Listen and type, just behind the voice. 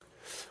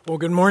Well,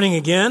 good morning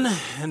again,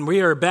 and we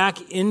are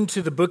back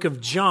into the book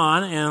of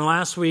John. And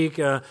last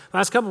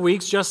couple of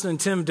weeks, Justin and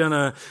Tim have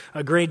done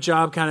a great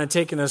job kind of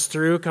taking us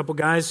through. A couple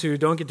guys who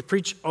don't get to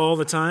preach all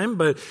the time,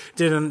 but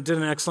did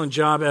an excellent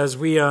job as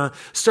we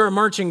start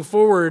marching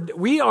forward.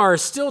 We are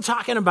still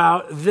talking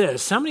about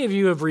this. How many of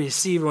you have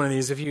received one of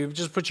these? If you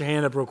just put your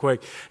hand up real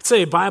quick. It's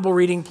a Bible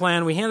reading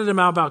plan. We handed them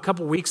out about a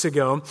couple weeks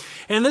ago,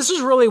 and this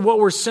is really what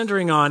we're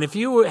centering on. If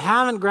you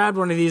haven't grabbed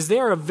one of these, they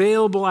are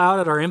available out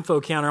at our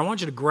info counter. I want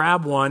you to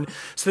grab one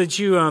so that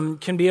you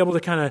can be able to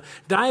kind of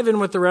dive in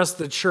with the rest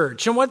of the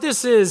church. And what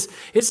this is,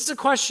 it's a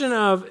question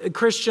of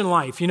Christian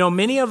life. You know,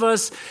 many of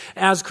us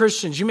as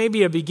Christians, you may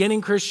be a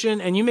beginning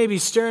Christian and you may be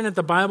staring at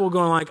the Bible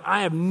going like,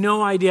 I have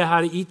no idea how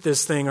to eat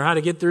this thing or how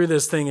to get through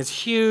this thing. It's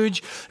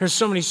huge. There's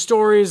so many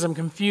stories. I'm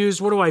confused.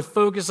 What do I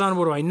focus on?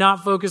 What do I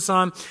not focus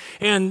on?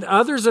 And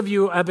others of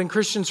you have been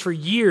Christians for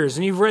years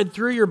and you've read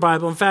through your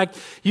Bible. In fact,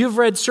 you've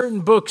read certain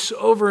books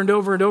over and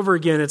over and over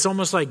again. It's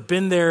almost like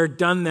been there,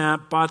 done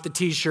that, bought the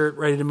t-shirt,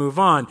 ready to move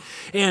on.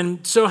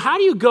 And so how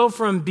do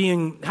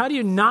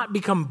you not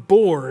become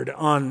bored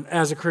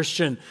as a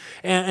Christian?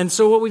 And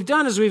so what we've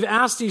done is we've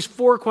asked these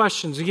 4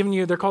 questions.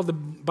 They're called the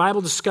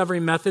Bible Discovery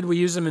Method. We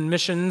use them in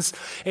missions.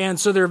 And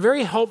so they're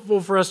very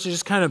helpful for us to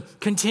just kind of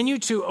continue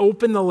to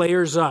open the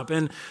layers up.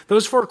 And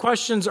those 4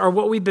 questions are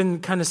what we've been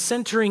kind of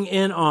centering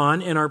in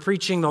on in our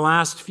preaching the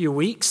last few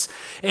weeks.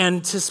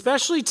 And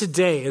especially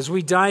today, as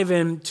we dive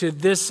into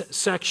this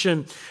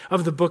section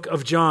of the book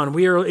of John,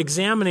 we are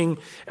examining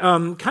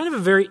kind of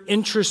a very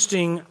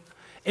interesting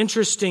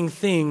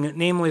thing,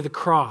 namely the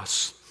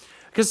cross.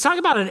 Because talk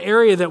about an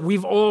area that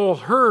we've all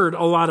heard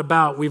a lot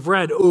about. We've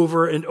read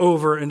over and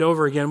over and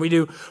over again. We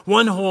do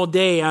one whole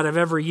day out of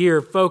every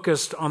year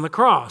focused on the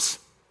cross.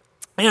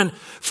 And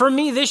for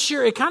me this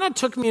year, it kind of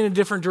took me in a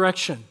different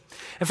direction.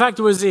 In fact,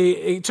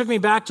 it took me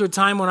back to a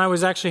time when I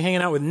was actually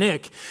hanging out with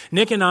Nick.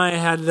 Nick and I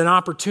had an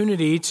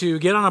opportunity to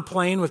get on a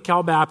plane with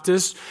Cal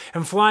Baptist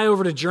and fly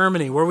over to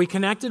Germany, where we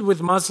connected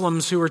with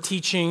Muslims who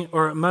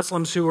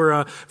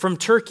were from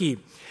Turkey.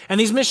 And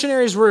these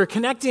missionaries were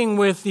connecting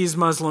with these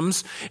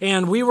Muslims,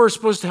 and we were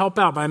supposed to help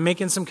out by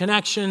making some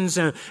connections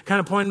and kind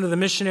of pointing to the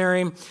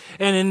missionary.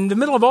 And in the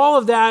middle of all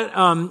of that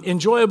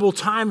enjoyable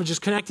time of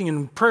just connecting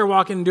and prayer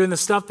walking and doing the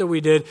stuff that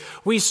we did,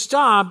 we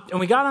stopped and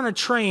we got on a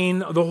train,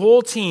 the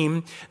whole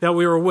team that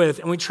we were with,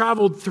 and we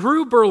traveled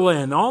through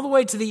Berlin all the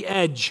way to the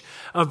edge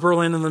of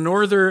Berlin on the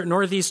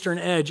northeastern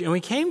edge. And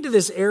we came to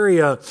this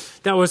area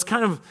that was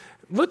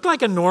looked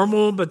like a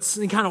normal but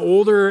kind of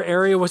older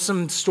area with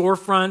some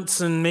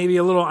storefronts and maybe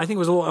I think it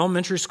was a little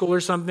elementary school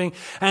or something.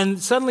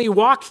 And suddenly you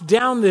walked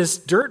down this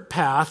dirt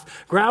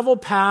path, gravel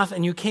path,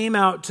 and you came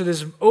out to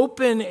this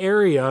open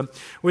area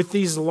with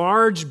these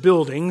large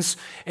buildings.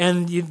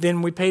 And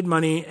then we paid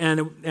money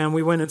and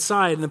we went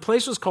inside. And the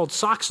place was called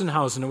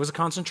Sachsenhausen. It was a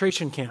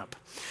concentration camp.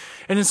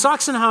 And in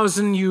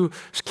Sachsenhausen, you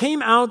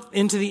came out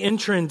into the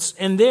entrance,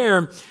 and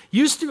there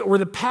were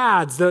the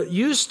pads that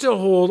used to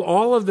hold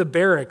all of the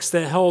barracks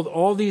that held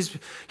all these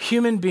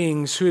human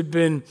beings who had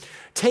been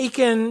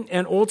taken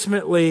and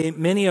ultimately,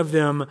 many of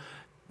them,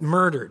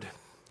 murdered.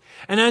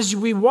 And as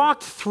we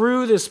walked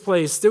through this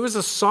place, there was a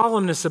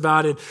solemnness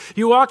about it.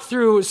 You walked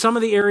through some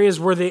of the areas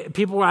where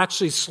people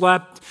actually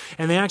slept,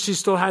 and they actually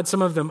still had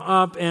some of them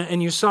up,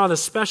 and you saw the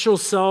special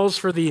cells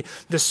for the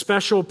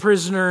special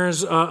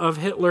prisoners of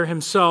Hitler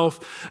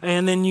himself.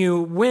 And then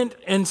you went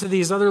into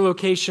these other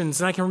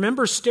locations, and I can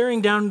remember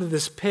staring down into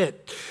this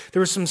pit.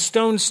 There were some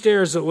stone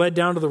stairs that led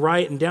down to the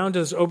right and down to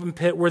this open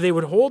pit where they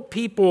would hold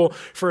people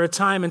for a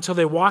time until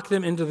they walked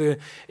them into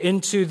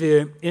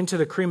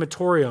the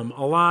crematorium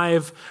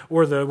alive,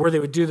 or where they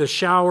would do the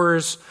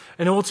showers,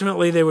 and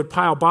ultimately they would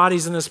pile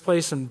bodies in this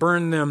place and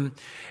burn them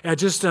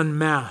just en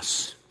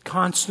masse,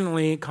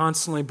 constantly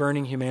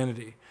burning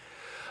humanity.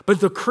 But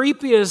the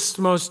creepiest,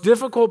 most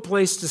difficult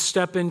place to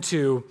step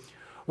into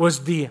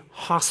was the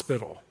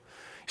hospital.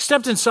 You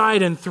stepped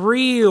inside and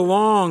 3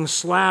 long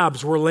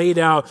slabs were laid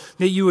out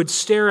that you would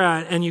stare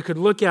at and you could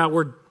look at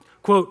where,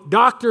 quote,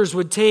 doctors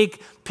would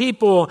take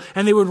people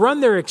and they would run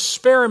their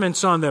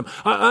experiments on them.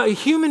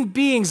 Human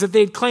beings that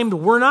they'd claimed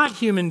were not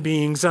human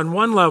beings on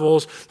one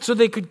level, so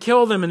they could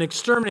kill them and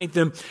exterminate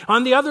them.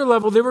 On the other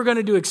level, they were going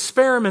to do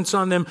experiments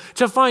on them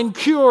to find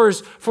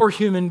cures for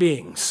human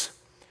beings.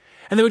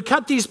 And they would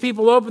cut these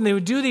people open. They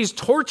would do these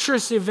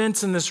torturous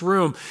events in this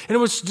room. And it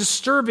was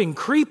disturbing,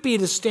 creepy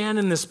to stand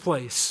in this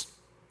place.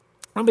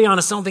 I'll be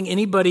honest, I don't think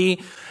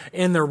anybody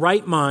in their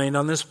right mind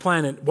on this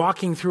planet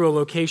walking through a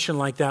location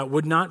like that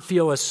would not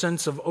feel a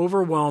sense of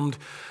overwhelmed,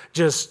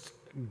 just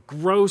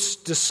gross,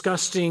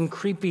 disgusting,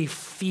 creepy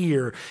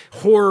fear,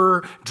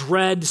 horror,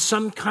 dread,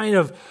 some kind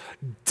of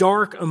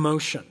dark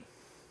emotion.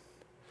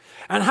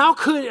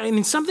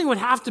 And something would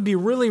have to be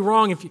really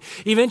wrong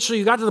if eventually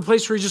you got to the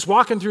place where you're just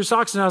walking through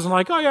Sachsenhausen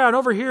like, oh yeah, and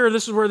over here,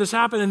 this is where this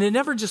happened, and it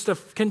never just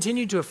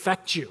continued to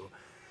affect you.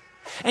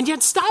 And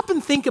yet stop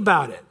and think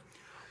about it.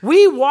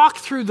 We walk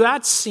through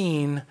that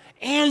scene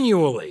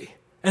annually,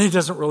 and it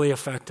doesn't really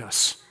affect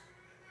us.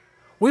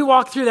 We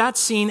walk through that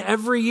scene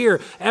every year,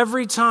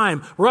 every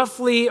time,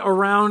 roughly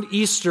around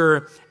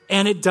Easter,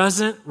 and it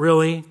doesn't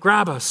really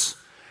grab us.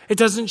 It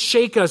doesn't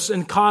shake us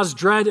and cause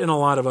dread in a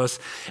lot of us.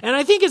 And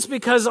I think it's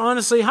because,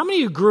 honestly, how many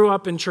of you grew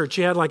up in church?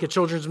 You had like a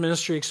children's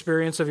ministry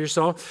experience of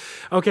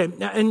yourself? Okay,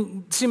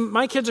 and see,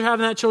 my kids are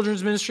having that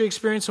children's ministry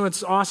experience, and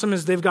what's awesome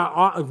is they've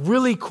got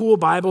really cool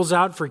Bibles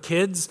out for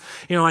kids,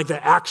 like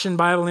the Action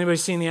Bible. Anybody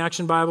seen the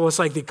Action Bible? It's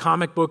like the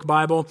comic book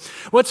Bible.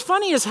 What's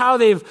funny is how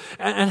they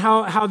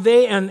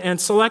and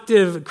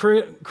selective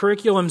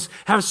curriculums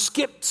have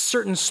skipped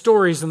certain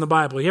stories in the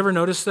Bible. You ever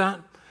notice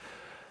that?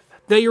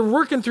 That you're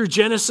working through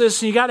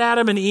Genesis and you got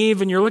Adam and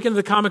Eve and you're looking at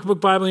the comic book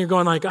Bible and you're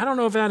going like, I don't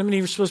know if Adam and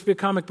Eve are supposed to be a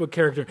comic book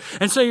character.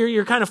 And so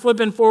you're kind of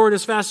flipping forward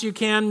as fast as you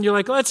can. And you're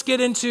like, let's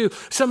get into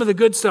some of the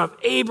good stuff.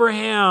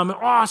 Abraham,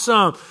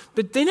 awesome.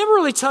 But they never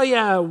really tell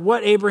you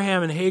what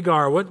Abraham and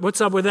Hagar,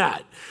 what's up with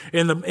that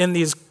in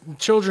these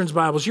children's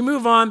Bibles. You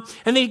move on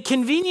and they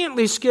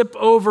conveniently skip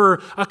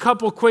over a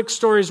couple quick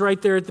stories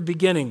right there at the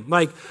beginning,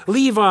 like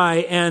Levi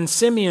and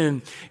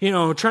Simeon,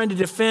 trying to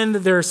defend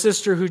their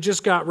sister who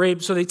just got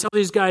raped. So they tell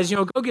these guys,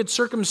 go get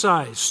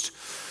circumcised.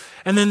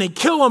 And then they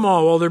kill them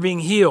all while they're being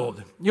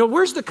healed.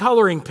 Where's the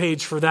coloring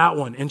page for that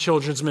one in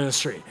children's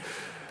ministry?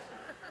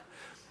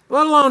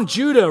 Let alone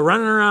Judah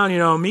running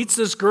around, meets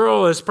this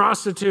girl as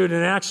prostitute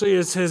and actually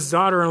is his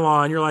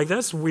daughter-in-law. And you're like,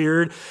 that's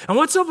weird. And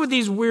what's up with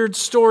these weird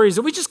stories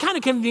that we just kind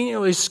of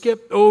conveniently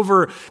skip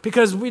over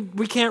because we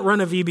can't run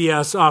a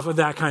VBS off of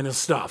that kind of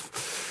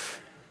stuff.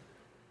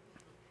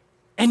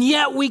 And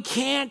yet we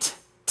can't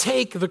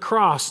take the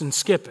cross and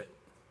skip it.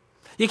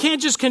 You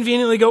can't just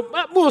conveniently go,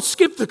 we'll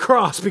skip the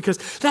cross because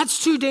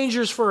that's too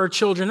dangerous for our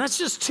children. That's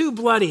just too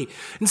bloody.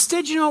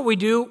 Instead, you know what we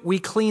do? We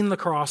clean the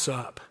cross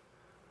up.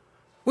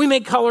 We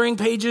make coloring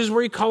pages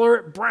where you color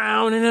it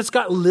brown and it's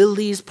got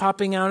lilies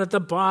popping out at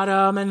the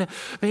bottom and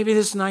maybe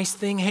this nice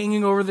thing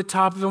hanging over the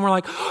top of it. And we're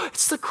like,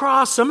 it's the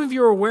cross. Some of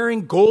you are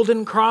wearing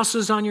golden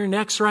crosses on your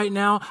necks right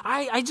now.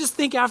 I just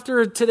think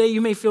after today you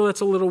may feel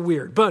that's a little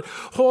weird. But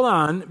hold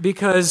on,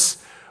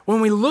 because when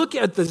we look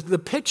at the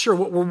picture,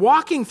 what we're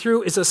walking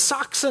through is a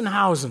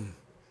Sachsenhausen.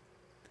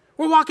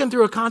 We're walking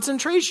through a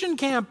concentration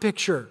camp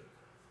picture.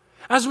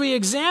 As we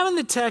examine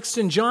the text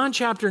in John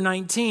chapter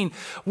 19,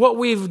 what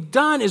we've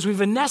done is we've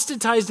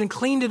anesthetized and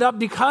cleaned it up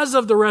because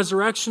of the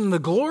resurrection, the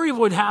glory of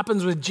what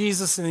happens with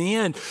Jesus in the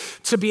end,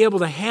 to be able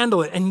to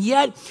handle it. And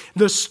yet,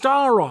 the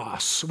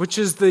Stauros, which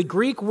is the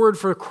Greek word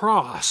for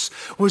cross,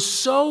 was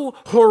so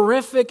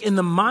horrific in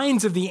the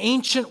minds of the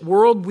ancient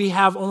world, we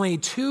have only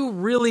two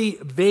really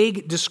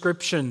vague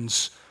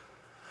descriptions.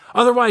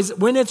 Otherwise,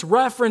 when it's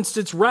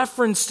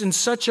referenced in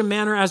such a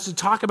manner as to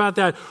talk about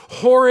that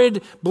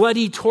horrid,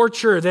 bloody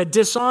torture, that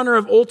dishonor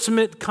of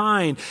ultimate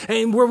kind,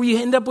 and where we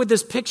end up with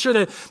this picture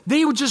that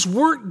they just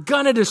weren't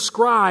going to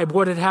describe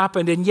what had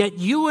happened. And yet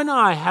you and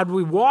I, had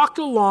we walked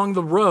along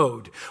the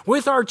road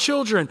with our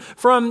children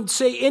from,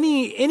 say,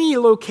 any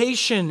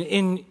location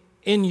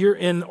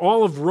in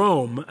all of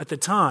Rome at the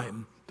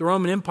time, the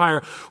Roman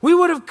Empire, we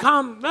would have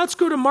come, let's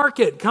go to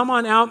market, come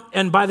on out.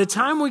 And by the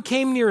time we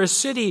came near a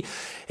city,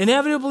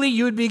 inevitably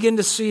you would begin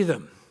to see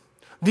them.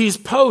 These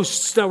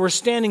posts that were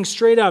standing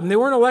straight up, and they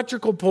weren't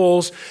electrical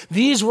poles.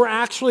 These were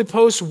actually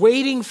posts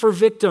waiting for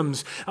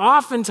victims.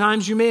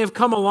 Oftentimes you may have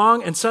come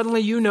along and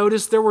suddenly you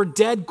noticed there were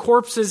dead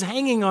corpses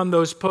hanging on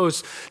those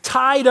posts,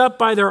 tied up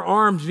by their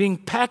arms, being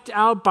pecked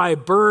out by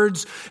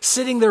birds,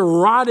 sitting there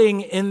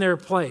rotting in their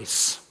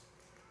place.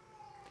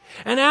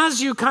 And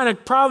as you kind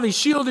of probably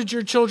shielded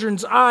your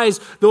children's eyes,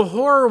 the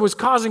horror was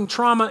causing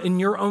trauma in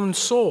your own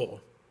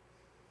soul.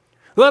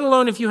 Let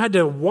alone if you had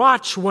to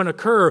watch one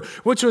occur,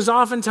 which was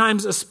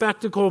oftentimes a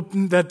spectacle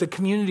that the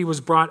community was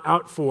brought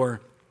out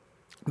for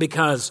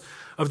because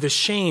of the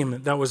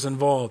shame that was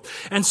involved.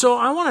 And so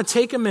I want to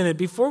take a minute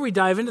before we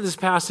dive into this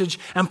passage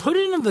and put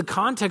it into the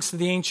context of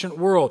the ancient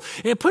world.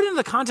 And put it in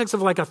the context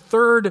of like a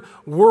third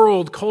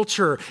world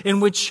culture in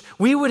which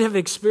we would have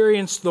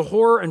experienced the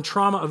horror and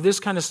trauma of this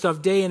kind of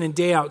stuff day in and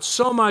day out,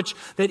 so much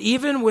that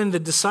even when the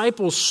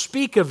disciples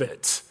speak of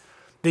it,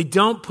 they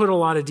don't put a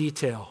lot of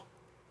detail.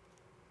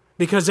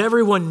 Because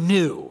everyone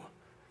knew.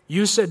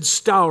 You said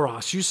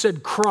Stauros, you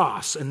said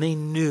cross, and they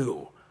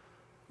knew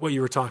what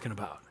you were talking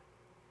about.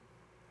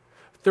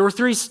 There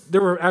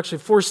were actually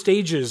 4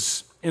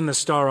 stages in the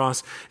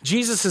Stauros.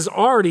 Jesus has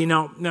already,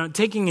 now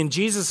taking in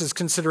Jesus'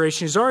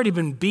 consideration, he's already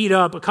been beat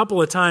up a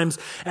couple of times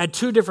at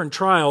 2 different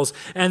trials,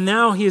 and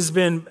now he has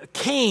been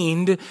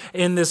caned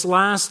in this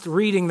last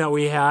reading that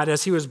we had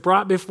as he was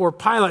brought before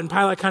Pilate, and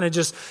Pilate kind of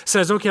just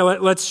says, okay,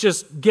 let's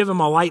just give him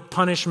a light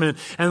punishment,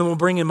 and then we'll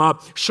bring him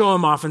up, show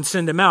him off, and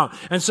send him out.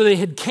 And so they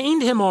had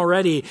caned him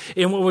already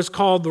in what was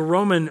called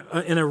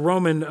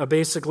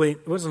basically,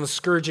 it wasn't a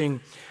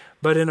scourging,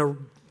 but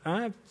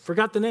I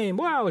forgot the name.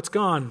 Wow, it's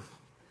gone.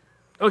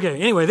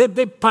 Okay, anyway,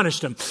 they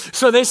punished him.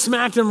 So they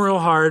smacked him real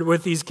hard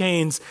with these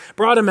canes,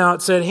 brought him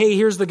out, said, hey,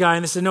 here's the guy.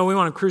 And they said, no, we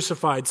want him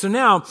crucified. So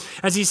now,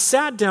 as he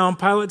sat down,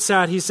 Pilate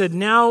sat, he said,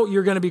 now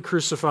you're going to be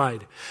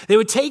crucified. They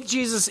would take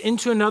Jesus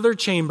into another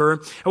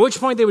chamber, at which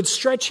point they would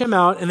stretch him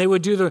out, and they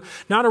would do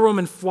not a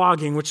Roman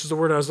flogging, which is the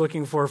word I was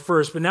looking for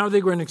first, but now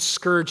they were going to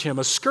scourge him.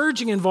 A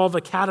scourging involved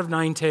a cat of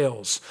 9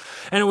 tails.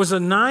 And it was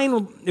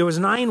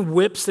 9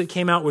 whips that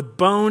came out with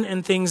bone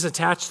and things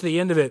attached to the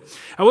end of it,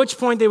 at which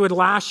point they would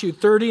lash you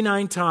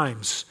 39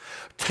 times,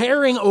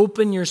 tearing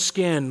open your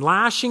skin,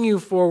 lashing you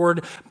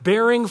forward,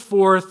 bearing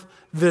forth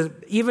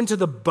even to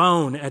the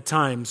bone at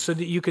times so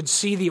that you could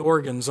see the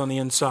organs on the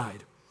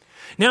inside.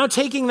 Now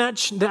taking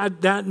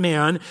that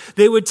man,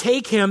 they would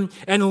take him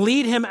and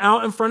lead him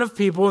out in front of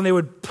people, and they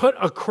would put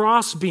a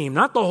cross beam,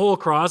 not the whole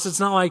cross. It's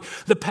not like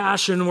the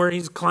Passion where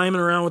he's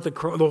climbing around with the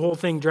whole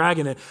thing,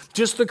 dragging it,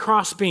 just the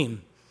cross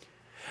beam.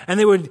 And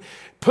they would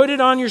put it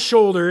on your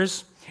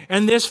shoulders,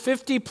 and this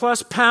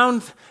 50-plus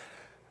pound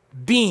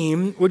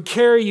beam would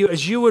carry you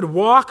as you would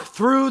walk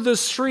through the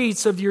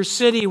streets of your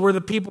city where the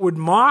people would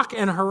mock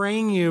and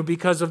harangue you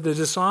because of the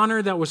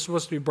dishonor that was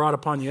supposed to be brought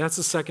upon you. That's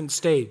the second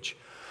stage.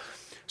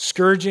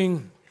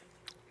 Scourging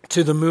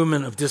to the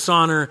movement of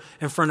dishonor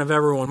in front of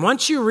everyone.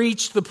 Once you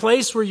reached the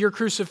place where your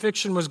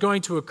crucifixion was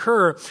going to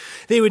occur,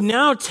 they would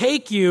now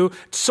take you,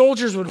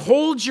 soldiers would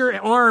hold your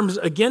arms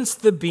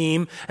against the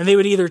beam, and they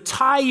would either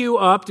tie you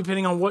up,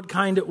 depending on what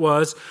kind it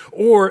was,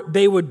 or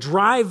they would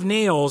drive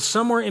nails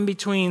somewhere in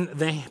between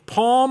the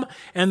palm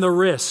and the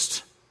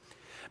wrist,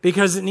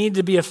 because it needed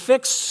to be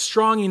affixed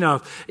strong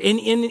enough. In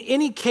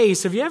any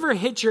case, have you ever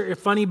hit your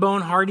funny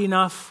bone hard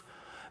enough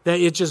that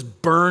it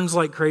just burns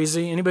like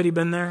crazy? Anybody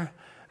been there?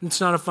 It's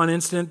not a fun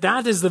incident.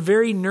 That is the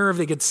very nerve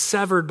that gets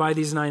severed by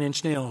these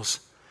 9-inch nails.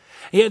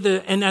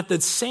 And at the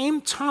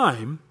same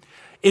time,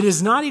 it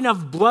is not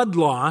enough blood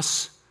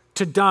loss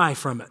to die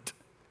from it.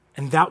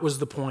 And that was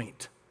the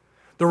point.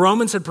 The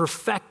Romans had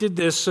perfected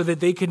this so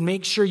that they could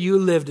make sure you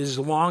lived as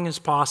long as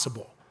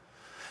possible.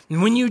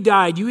 And when you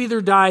died, you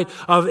either died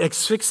of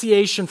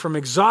asphyxiation from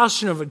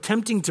exhaustion, of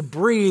attempting to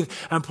breathe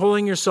and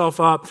pulling yourself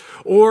up,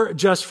 or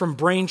just from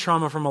brain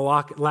trauma from a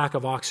lack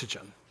of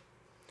oxygen.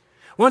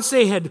 Once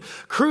they had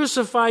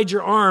crucified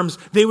your arms,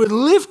 they would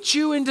lift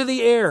you into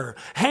the air,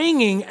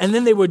 hanging, and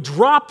then they would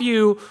drop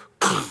you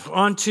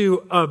onto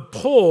a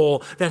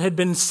pole that had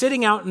been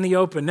sitting out in the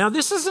open. Now,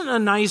 this isn't a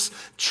nice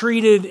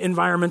treated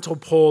environmental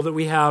pole that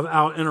we have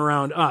out and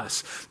around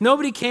us.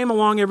 Nobody came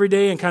along every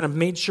day and kind of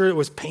made sure it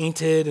was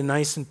painted and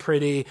nice and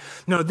pretty.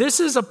 No,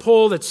 this is a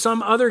pole that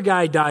some other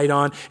guy died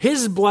on.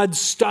 His blood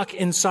stuck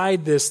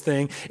inside this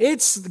thing.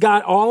 It's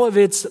got all of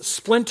its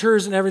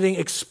splinters and everything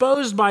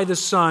exposed by the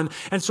sun.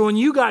 And so when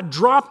you got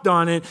dropped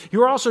on it, you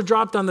were also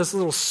dropped on this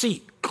little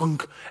seat.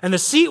 And the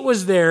seat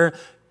was there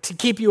to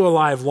keep you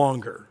alive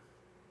longer.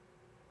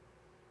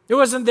 It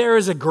wasn't there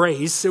as a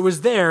grace. It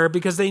was there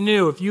because they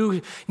knew if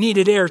you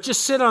needed air,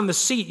 just sit on the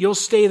seat. You'll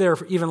stay there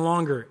for even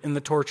longer in the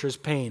torturous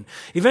pain.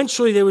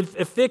 Eventually, they would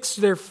affix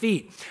their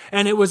feet.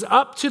 And it was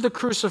up to the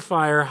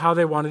crucifier how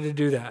they wanted to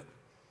do that.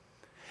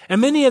 And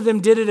many of them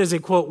did it as a,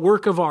 quote,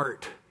 work of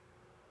art.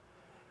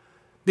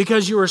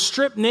 Because you were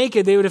stripped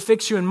naked, they would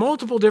affix you in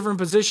multiple different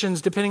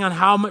positions depending on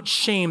how much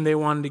shame they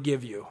wanted to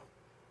give you.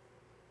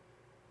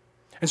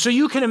 And so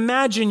you can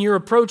imagine your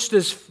approach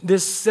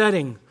this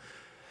setting,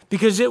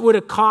 because it would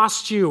have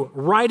cost you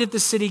right at the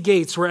city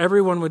gates where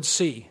everyone would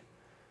see.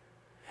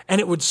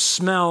 And it would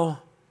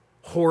smell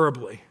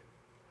horribly.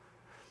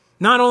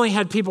 Not only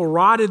had people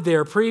rotted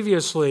there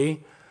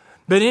previously,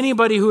 but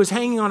anybody who was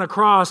hanging on a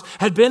cross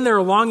had been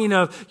there long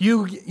enough,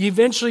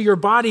 eventually your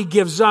body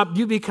gives up,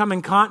 you become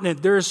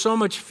incontinent. There is so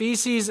much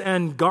feces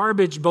and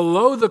garbage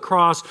below the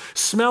cross,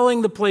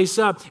 smelling the place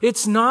up.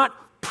 It's not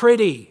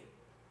pretty.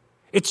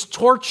 It's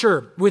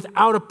torture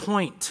without a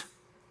point.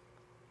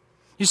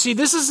 You see,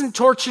 this isn't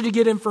torture to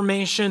get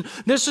information.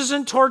 This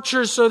isn't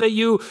torture so that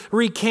you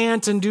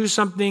recant and do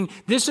something.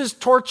 This is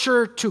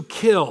torture to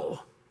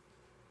kill.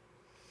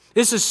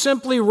 This is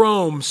simply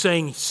Rome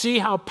saying, see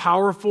how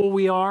powerful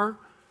we are?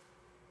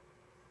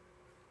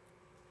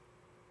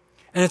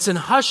 And it's in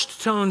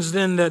hushed tones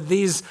then that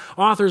these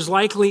authors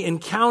likely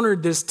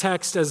encountered this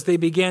text as they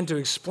began to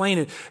explain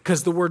it,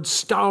 because the word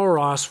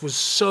Stauros was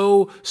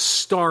so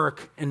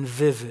stark and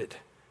vivid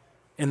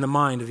in the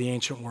mind of the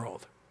ancient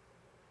world.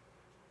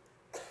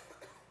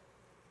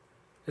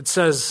 It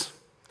says,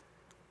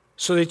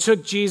 so they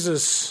took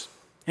Jesus,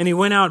 and he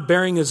went out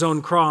bearing his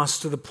own cross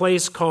to the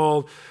place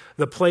called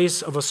the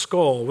place of a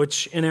skull,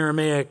 which in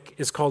Aramaic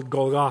is called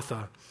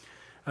Golgotha.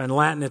 In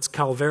Latin, it's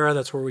Calvera.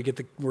 That's where we get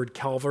the word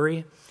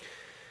Calvary.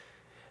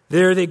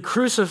 There they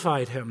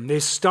crucified him. They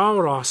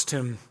Staurosed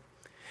him.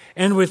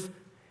 And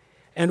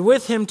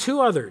with him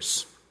 2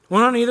 others,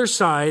 one on either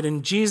side,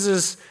 and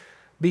Jesus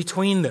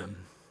between them.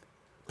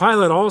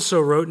 Pilate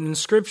also wrote an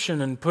inscription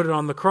and put it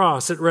on the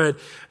cross. It read,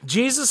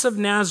 Jesus of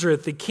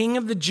Nazareth, the King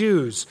of the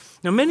Jews.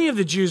 Now, many of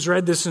the Jews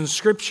read this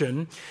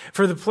inscription,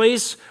 for the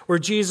place where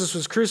Jesus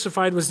was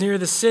crucified was near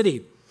the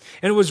city,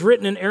 and it was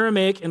written in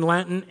Aramaic, in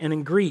Latin, and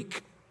in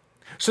Greek.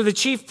 So the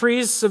chief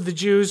priests of the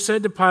Jews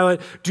said to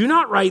Pilate, "Do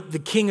not write the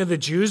King of the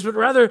Jews, but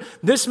rather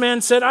this man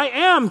said, 'I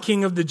am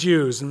King of the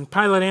Jews.'" And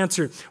Pilate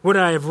answered, "What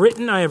I have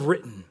written, I have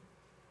written."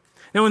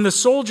 Now when the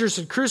soldiers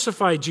had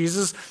crucified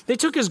Jesus, they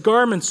took his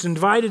garments and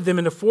divided them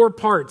into 4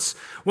 parts,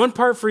 1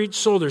 part for each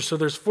soldier. So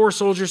there's 4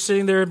 soldiers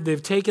sitting there.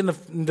 They've taken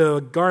the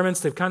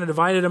garments, they've kind of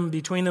divided them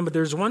between them, but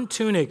there's one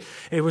tunic.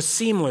 It was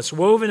seamless,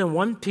 woven in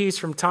one piece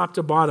from top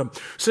to bottom.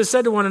 So they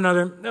said to one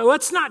another, "Now,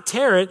 let's not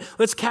tear it,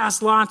 let's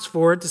cast lots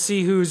for it to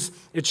see whose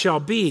it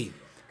shall be."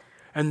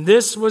 And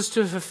this was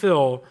to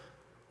fulfill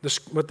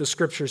what the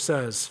scripture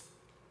says.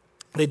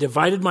 "They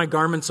divided my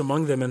garments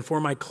among them, and for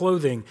my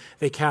clothing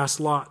they cast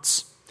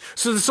lots."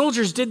 So the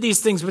soldiers did these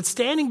things, but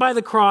standing by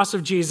the cross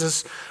of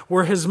Jesus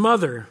were his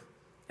mother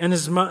and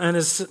his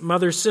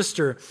mother's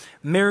sister,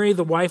 Mary,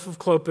 the wife of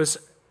Clopas,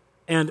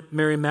 and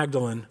Mary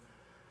Magdalene.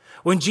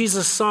 When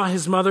Jesus saw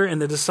his mother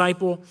and the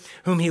disciple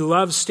whom he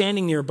loved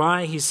standing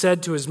nearby, he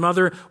said to his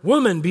mother,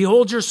 "Woman,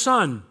 behold your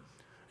son."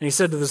 And he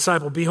said to the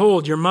disciple,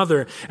 "Behold your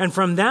mother." And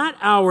from that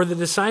hour the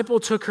disciple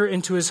took her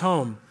into his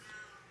home.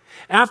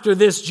 After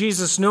this,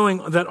 Jesus,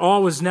 knowing that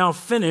all was now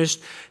finished,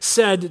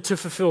 said to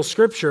fulfill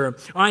Scripture,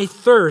 "I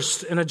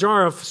thirst," and a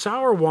jar of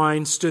sour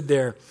wine stood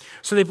there.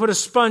 So they put a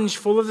sponge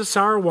full of the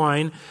sour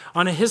wine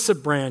on a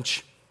hyssop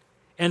branch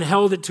and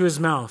held it to his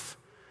mouth.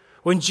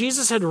 When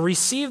Jesus had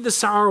received the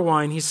sour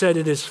wine, he said,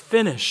 "It is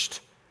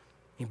finished."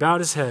 He bowed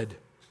his head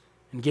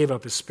and gave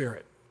up his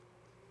spirit.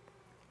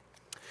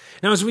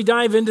 Now, as we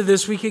dive into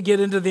this, we could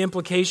get into the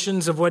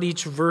implications of what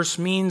each verse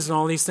means and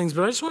all these things,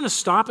 but I just want to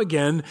stop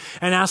again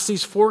and ask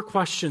these 4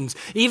 questions,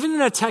 even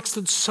in a text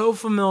that's so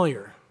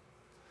familiar.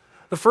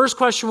 The first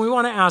question we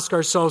want to ask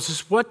ourselves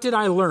is, what did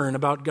I learn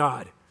about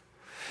God?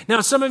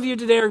 Now, some of you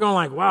today are going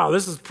like, wow,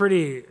 this is a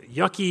pretty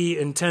yucky,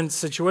 intense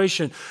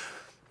situation.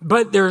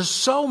 But there's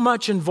so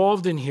much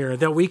involved in here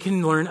that we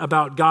can learn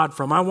about God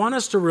from. I want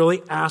us to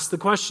really ask the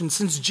question,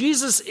 since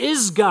Jesus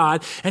is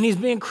God and he's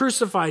being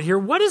crucified here,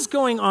 what is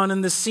going on in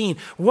this scene?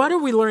 What are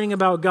we learning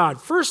about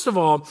God? First of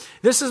all,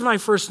 this is my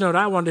first note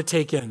I wanted to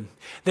take in,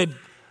 that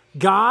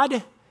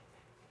God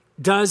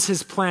does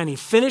his plan. He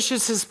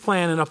finishes his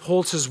plan and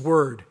upholds his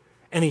word.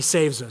 And he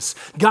saves us.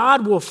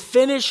 God will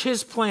finish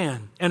his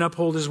plan and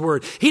uphold his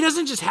word. He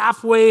doesn't just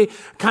halfway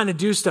kind of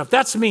do stuff.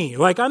 That's me.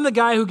 Like, I'm the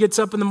guy who gets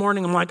up in the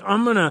morning. I'm like,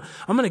 I'm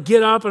gonna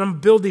get up and I'm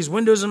gonna build these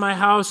windows in my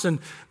house. And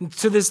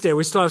to this day,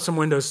 we still have some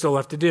windows still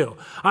left to do.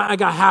 I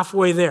got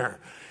halfway there.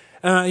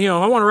 I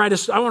want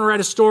to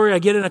write a story. I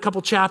get in a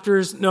couple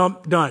chapters. No, I'm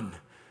done.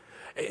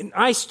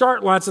 I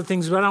start lots of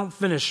things, but I don't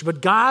finish. But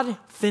God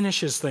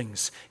finishes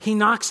things. He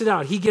knocks it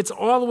out. He gets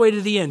all the way to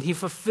the end. He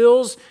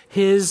fulfills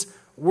his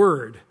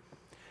word.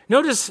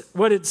 Notice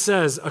what it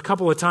says a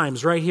couple of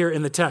times right here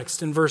in the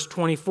text in verse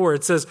 24.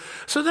 It says,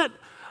 "So that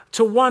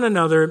to one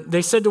another,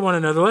 they said to one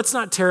another, 'Let's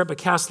not tear it, but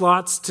cast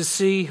lots to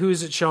see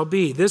whose it shall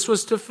be.' This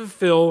was to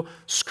fulfill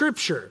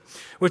Scripture,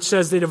 which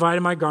says, 'They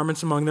divided my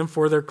garments among them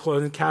for their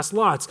clothing, cast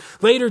lots.'"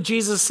 Later,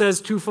 Jesus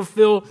says to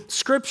fulfill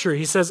Scripture.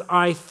 He says,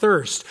 "I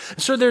thirst."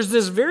 So there's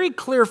this very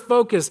clear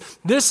focus.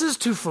 This is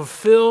to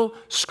fulfill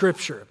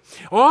Scripture.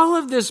 All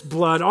of this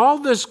blood, all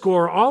this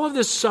gore, all of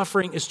this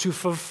suffering is to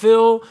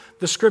fulfill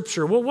the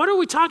Scripture. Well, what are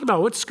we talking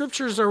about? What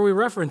Scriptures are we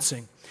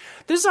referencing?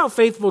 This is how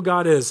faithful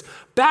God is.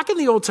 Back in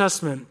the Old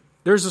Testament,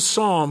 there's a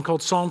psalm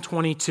called Psalm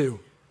 22.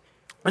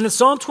 And in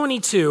Psalm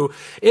 22,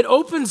 it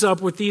opens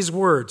up with these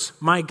words,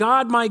 my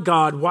God,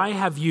 why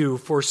have you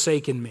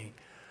forsaken me?"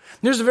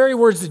 There's the very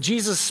words that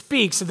Jesus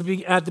speaks at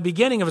the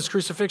beginning of his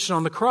crucifixion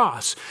on the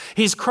cross.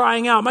 He's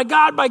crying out, my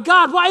God,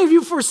 why have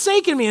you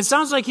forsaken me?" It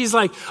sounds like he's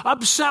like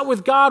upset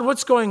with God.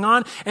 What's going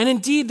on? And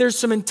indeed, there's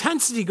some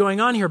intensity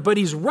going on here, but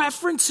he's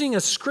referencing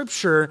a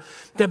scripture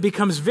that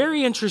becomes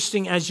very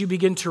interesting as you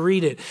begin to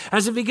read it.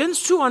 As it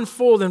begins to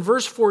unfold in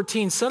verse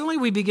 14, suddenly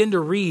we begin to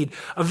read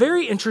a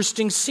very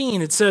interesting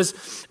scene. It says,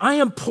 "I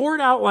am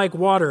poured out like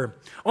water.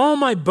 All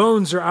my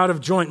bones are out of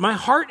joint. My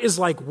heart is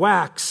like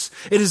wax.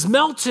 It is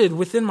melted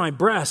within my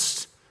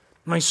breast.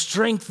 My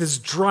strength is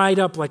dried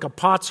up like a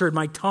potsherd.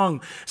 My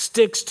tongue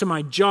sticks to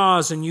my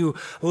jaws, and you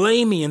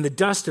lay me in the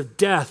dust of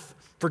death.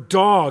 For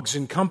dogs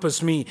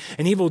encompass me,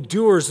 and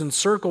evildoers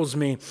encircles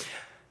me.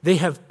 They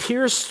have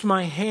pierced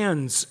my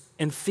hands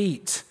and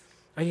feet.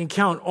 I can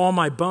count all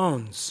my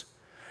bones.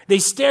 They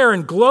stare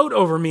and gloat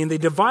over me, and they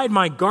divide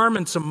my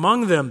garments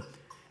among them.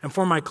 And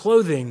for my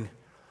clothing,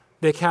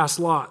 they cast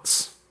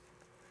lots."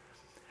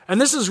 And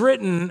this is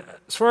written,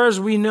 as far as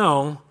we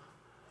know,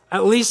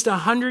 at least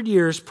 100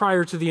 years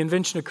prior to the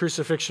invention of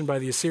crucifixion by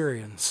the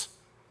Assyrians.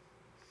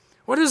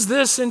 What is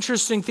this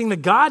interesting thing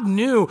that God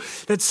knew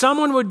that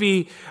someone would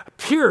be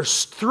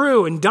pierced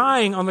through and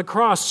dying on the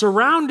cross,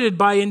 surrounded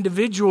by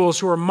individuals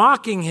who are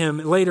mocking him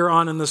later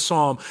on in the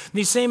psalm.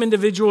 These same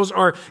individuals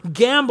are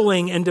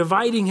gambling and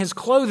dividing his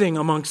clothing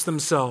amongst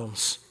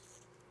themselves.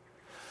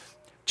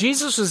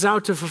 Jesus was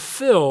out to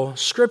fulfill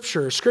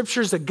scriptures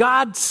that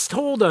God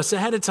told us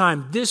ahead of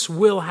time, this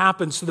will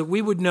happen, so that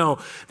we would know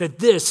that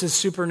this is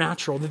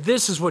supernatural, that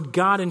this is what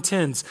God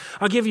intends.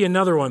 I'll give you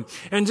another one.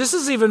 And this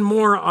is even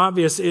more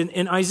obvious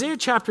in Isaiah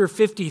chapter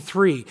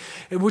 53,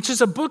 which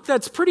is a book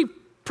that's pretty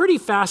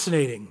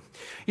fascinating.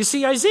 You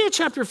see, Isaiah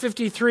chapter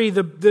 53,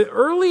 the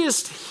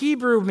earliest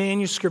Hebrew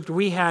manuscript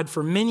we had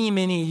for many,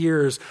 many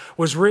years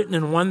was written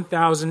in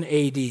 1000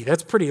 AD.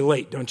 That's pretty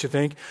late, don't you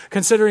think?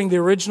 Considering the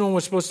original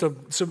was supposed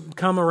to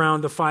come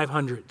around the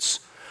 500s.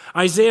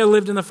 Isaiah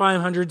lived in the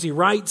 500s. He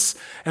writes,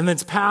 and then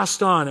it's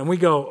passed on. And we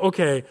go,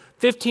 okay,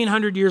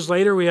 1,500 years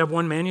later, we have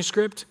one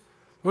manuscript.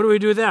 What do we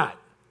do with that?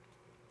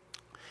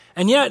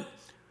 And yet,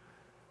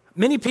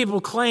 many people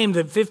claim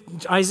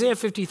that Isaiah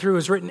 53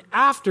 was written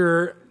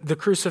after the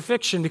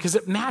crucifixion because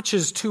it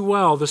matches too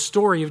well the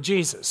story of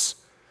Jesus.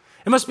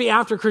 It must be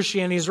after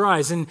Christianity's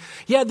rise. And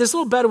yeah, this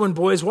little Bedouin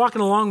boy is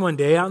walking along one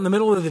day out in the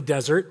middle of the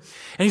desert,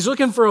 and he's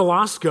looking for a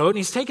lost goat, and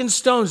he's taking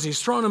stones, and he's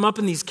throwing them up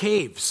in these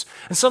caves.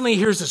 And suddenly he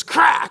hears this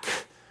crack,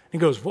 and he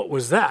goes, what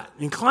was that?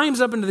 And he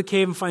climbs up into the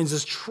cave and finds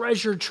this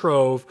treasure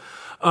trove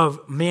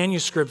of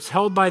manuscripts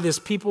held by this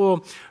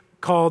people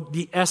called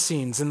the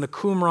Essenes in the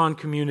Qumran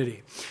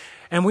community.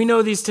 And we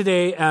know these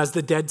today as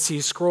the Dead Sea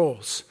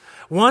Scrolls.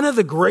 One of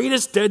the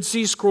greatest Dead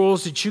Sea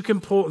Scrolls that you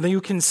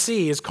can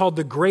see is called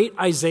the Great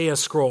Isaiah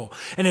Scroll.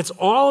 And it's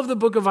all of the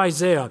book of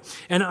Isaiah.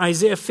 And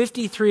Isaiah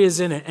 53 is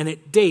in it. And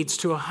it dates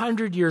to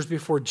 100 years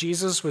before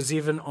Jesus was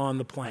even on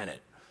the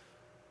planet.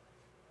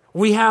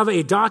 We have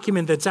a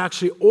document that's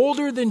actually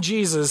older than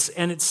Jesus,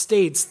 and it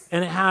states,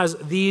 and it has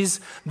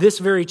this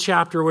very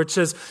chapter, which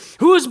says,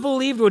 who has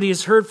believed what he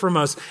has heard from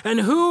us,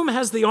 and whom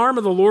has the arm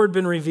of the Lord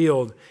been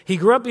revealed? He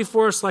grew up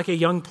before us like a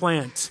young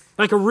plant,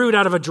 like a root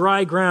out of a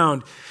dry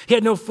ground. He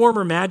had no form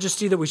or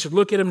majesty that we should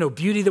look at him, no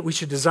beauty that we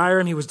should desire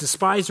him. He was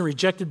despised and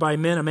rejected by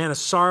men, a man of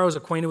sorrows,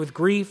 acquainted with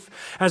grief,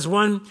 as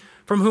one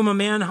from whom a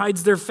man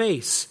hides their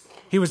face.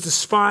 He was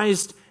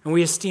despised, and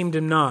we esteemed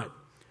him not.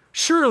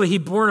 Surely he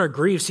bore our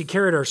griefs, he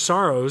carried our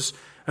sorrows,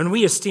 and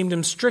we esteemed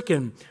him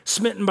stricken,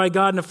 smitten by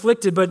God and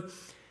afflicted, but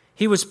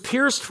he was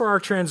pierced for our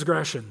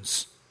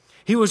transgressions.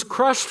 He was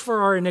crushed for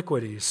our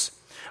iniquities.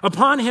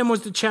 Upon him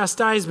was the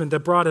chastisement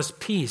that brought us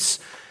peace,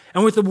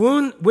 and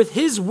with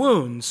his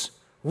wounds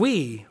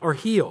we are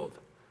healed.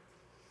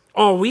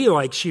 All we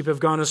like sheep have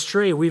gone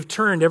astray. We've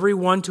turned every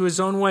one to his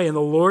own way, and the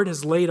Lord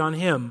has laid on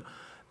him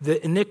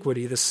the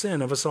iniquity, the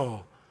sin of us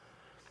all.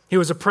 He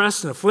was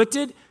oppressed and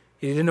afflicted.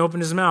 He didn't open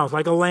his mouth.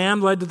 Like a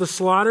lamb led to the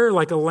slaughter,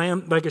 like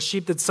a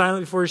sheep that's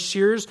silent before his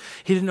shears,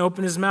 he didn't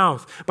open his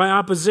mouth. By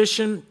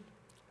opposition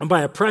and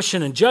by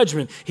oppression and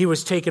judgment, he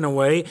was taken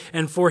away.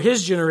 And for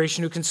his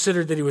generation who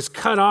considered that he was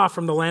cut off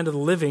from the land of the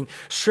living,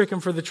 stricken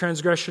for the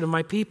transgression of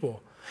my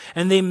people.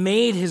 And they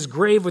made his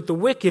grave with the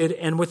wicked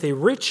and with a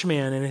rich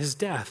man in his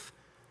death.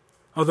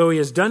 Although he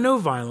has done no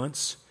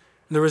violence,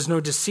 and there was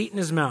no deceit in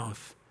his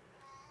mouth,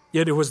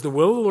 yet it was the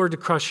will of the Lord to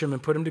crush him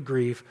and put him to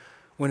grief.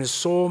 When his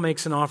soul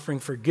makes an offering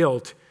for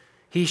guilt,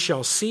 he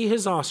shall see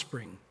his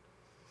offspring,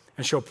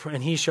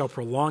 and he shall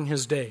prolong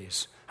his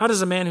days. How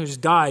does a man who's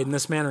died in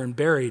this manner and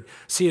buried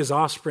see his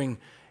offspring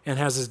and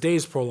has his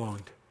days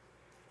prolonged?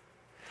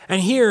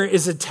 And here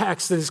is a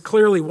text that is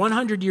clearly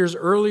 100 years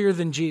earlier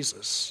than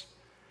Jesus.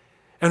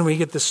 And we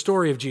get the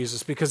story of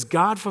Jesus because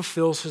God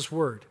fulfills his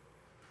word.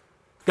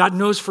 God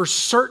knows for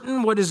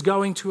certain what is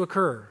going to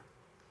occur,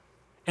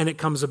 and it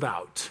comes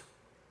about.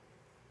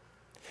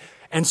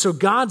 And so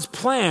God's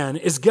plan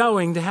is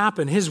going to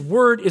happen. His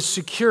word is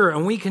secure,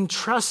 and we can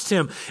trust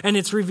him. And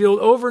it's revealed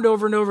over and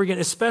over and over again,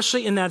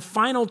 especially in that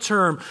final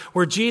term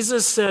where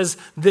Jesus says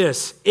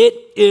this, it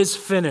is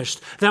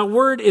finished. That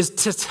word is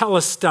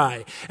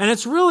tetelestai. And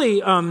it's really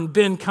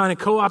been kind of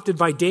co-opted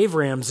by Dave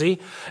Ramsey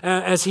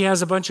as he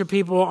has a bunch of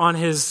people on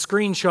his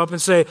screen show up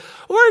and say,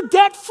 we're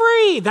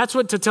debt-free. That's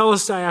what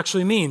tetelestai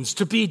actually means,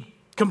 to be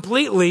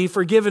completely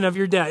forgiven of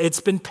your debt.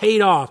 It's been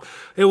paid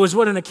off. It was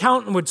what an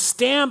accountant would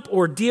stamp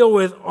or deal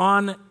with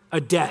on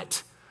a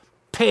debt.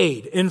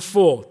 Paid in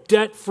full,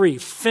 debt-free,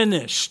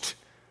 finished.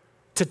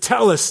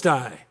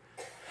 Tetelestai.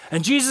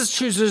 And Jesus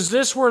chooses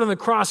this word on the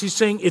cross. He's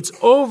saying, it's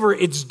over,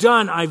 it's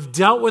done. I've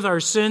dealt with our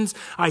sins.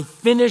 I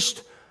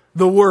finished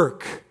the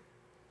work.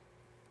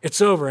 It's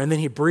over. And then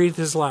he breathed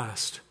his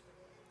last.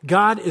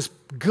 God is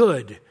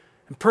good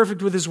and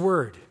perfect with his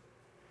word.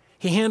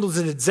 He handles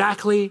it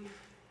exactly,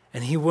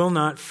 and he will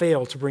not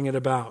fail to bring it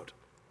about.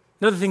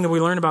 Another thing that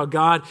we learn about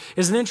God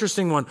is an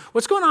interesting one.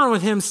 What's going on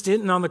with him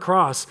sitting on the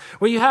cross?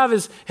 What you have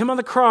is him on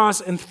the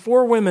cross and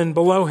 4 women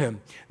below him.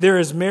 There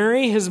is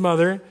Mary, his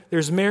mother.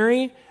 There's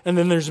Mary, and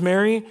then there's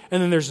Mary,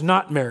 and then there's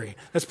not Mary.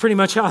 That's pretty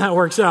much how that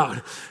works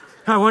out.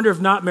 I wonder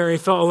if not Mary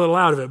felt a little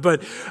out of it.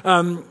 But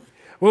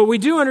what we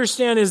do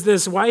understand is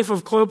this wife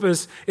of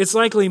Clopas, it's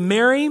likely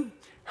Mary,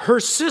 her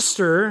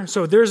sister,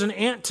 so there's an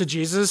aunt to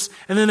Jesus,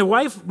 and then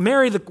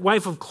Mary, the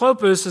wife of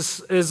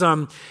Clopas, is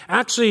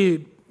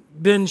actually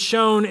been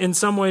shown in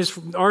some ways,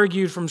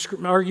 argued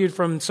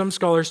from some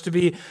scholars to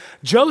be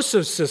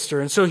Joseph's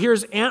sister. And so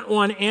here's Aunt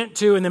 1, Aunt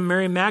 2, and then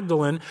Mary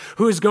Magdalene,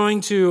 who is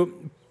going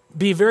to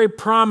be very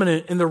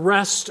prominent in the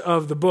rest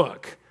of the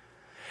book.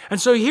 And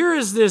so here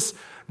is this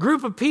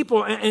group of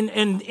people, and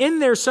in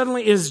there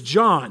suddenly is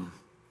John,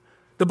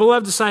 the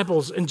beloved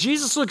disciples. And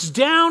Jesus looks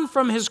down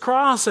from his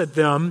cross at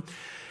them,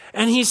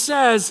 and he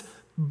says,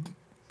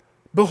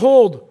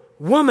 behold,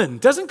 woman.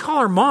 Doesn't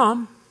call her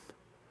mom.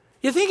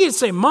 You think he'd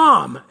say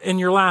mom in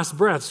your last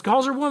breath.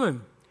 Calls her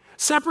woman.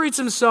 Separates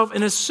himself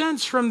in a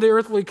sense from the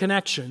earthly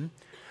connection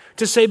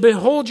to say,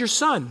 behold your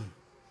son.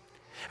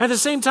 At the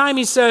same time,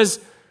 he says,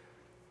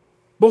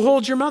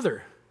 behold your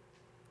mother.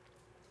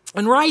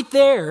 And right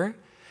there,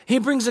 he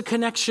brings a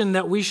connection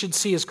that we should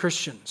see as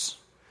Christians.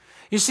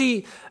 You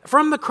see,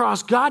 from the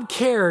cross, God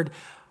cared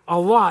a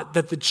lot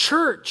that the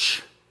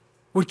church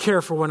would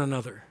care for one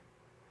another.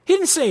 He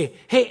didn't say,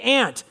 hey,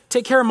 aunt,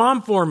 take care of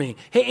mom for me.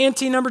 Hey,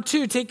 auntie number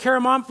 2, take care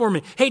of mom for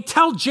me. Hey,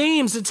 tell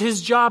James it's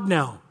his job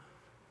now.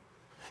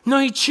 No,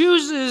 he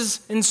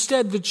chooses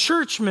instead the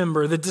church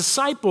member, the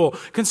disciple,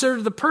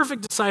 considered the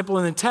perfect disciple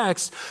in the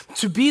text,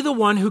 to be the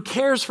one who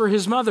cares for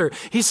his mother.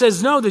 He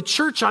says, no, the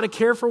church ought to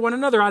care for one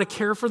another, ought to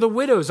care for the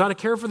widows, ought to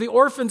care for the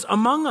orphans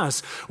among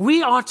us.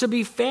 We ought to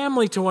be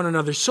family to one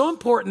another. So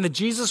important that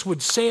Jesus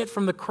would say it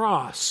from the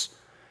cross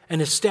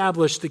and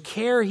establish the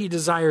care he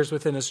desires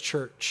within his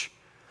church.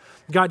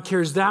 God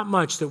cares that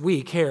much that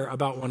we care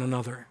about one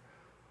another.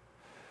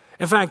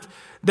 In fact,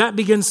 that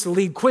begins to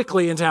lead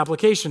quickly into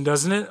application,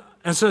 doesn't it?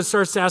 And so it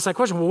starts to ask that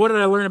question, well, what did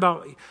I learn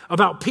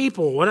about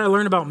people? What did I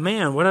learn about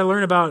man? What did I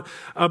learn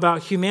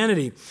about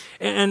humanity?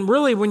 And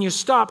really, when you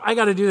stop, I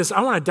got to do this. I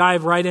want to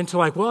dive right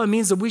into it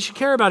means that we should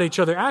care about each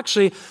other.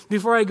 Actually,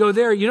 before I go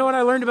there, you know what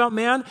I learned about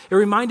man? It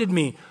reminded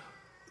me,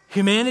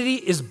 humanity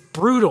is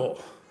brutal.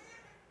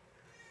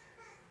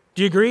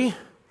 Do you agree?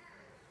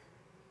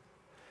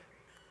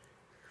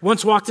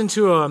 Once walked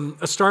into a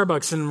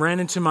Starbucks and ran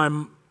into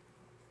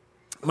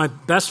my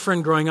best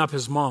friend growing up,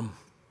 his mom.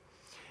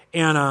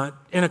 And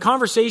in a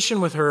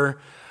conversation with her,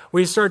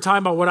 we started talking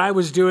about what I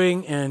was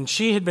doing, and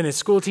she had been a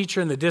school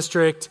teacher in the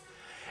district.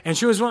 And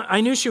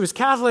I knew she was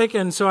Catholic,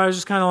 and so I was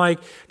just kind of like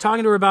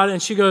talking to her about it,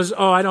 and she goes,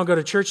 oh, I don't go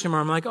to church anymore.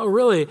 I'm like, oh,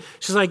 really?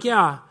 She's like,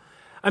 yeah.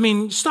 I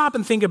mean, stop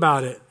and think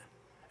about it.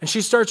 And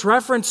she starts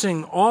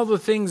referencing all the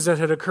things that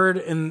had occurred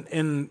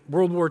in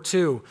World War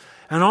II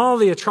and all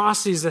the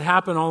atrocities that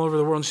happened all over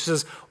the world. And she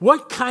says,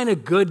 what kind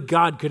of good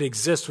God could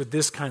exist with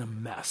this kind of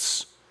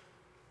mess?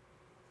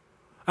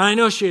 And I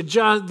know she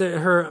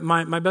had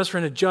my best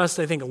friend had just,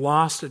 I think,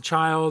 lost a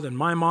child, and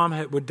my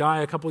mom would die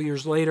a couple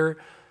years later.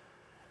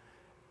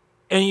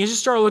 And you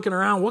just start looking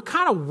around, what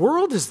kind of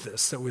world is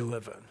this that we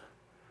live in?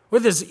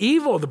 With this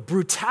evil, the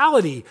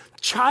brutality,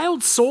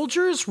 child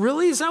soldiers,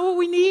 really? Is that what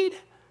we need?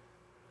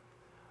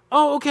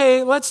 Oh,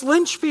 okay, let's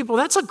lynch people.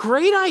 That's a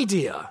great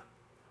idea.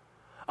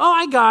 Oh,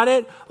 I got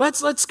it.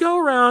 Let's go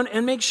around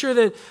and make sure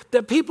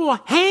that people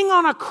hang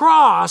on a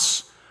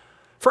cross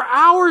for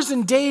hours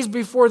and days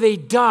before they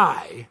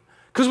die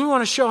because we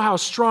want to show how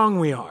strong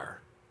we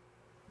are.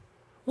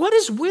 What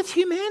is with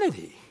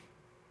humanity?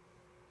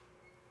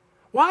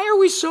 Why are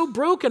we so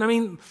broken? I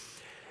mean,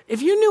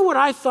 if you knew what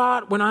I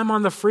thought when I'm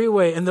on the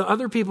freeway and the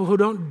other people who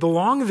don't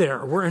belong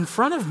there were in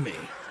front of me,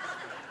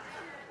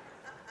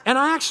 and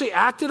I actually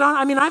acted on it.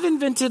 I mean, I've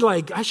invented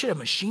I should have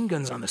machine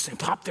guns on this thing,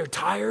 pop their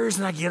tires,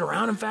 and I can get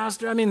around them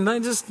faster. I mean,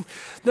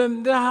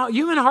 the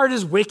human heart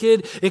is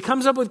wicked. It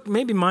comes up with,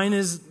 maybe mine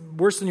is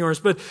worse than yours,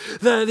 but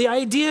the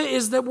idea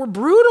is that we're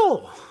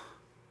brutal.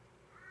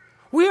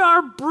 We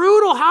are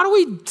brutal. How do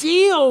we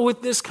deal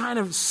with this kind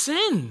of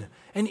sin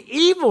and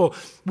evil?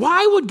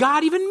 Why would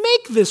God even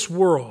make this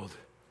world?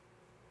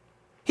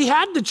 He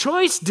had the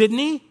choice, didn't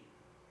he?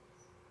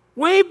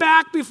 Way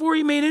back before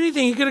he made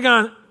anything, he could have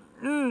gone,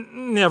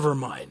 never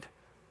mind.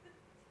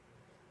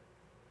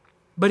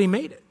 But he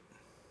made it.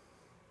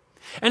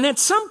 And at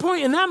some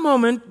point in that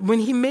moment, when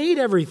he made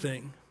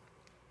everything,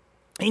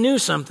 he knew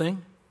something.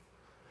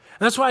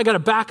 And that's why I got to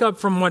back up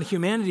from what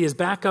humanity is,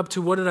 back up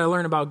to what did I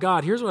learn about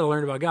God? Here's what I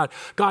learned about God.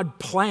 God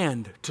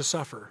planned to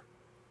suffer.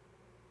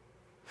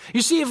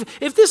 You see,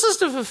 if this is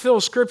to fulfill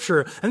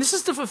Scripture, and this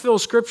is to fulfill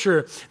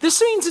Scripture, this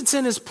means it's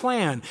in his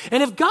plan.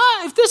 And if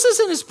this is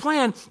in his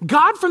plan,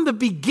 God from the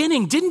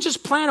beginning didn't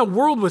just plan a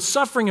world with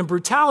suffering and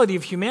brutality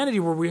of humanity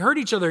where we hurt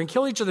each other and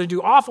kill each other and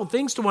do awful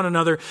things to one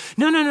another.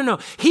 No.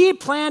 He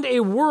planned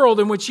a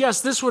world in which,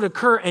 yes, this would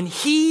occur, and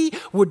he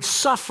would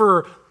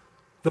suffer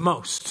the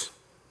most.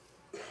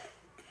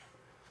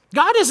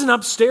 God isn't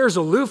upstairs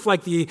aloof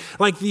like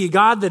the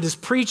God that is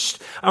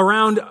preached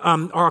around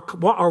our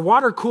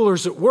water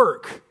coolers at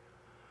work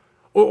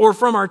or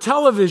from our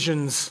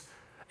televisions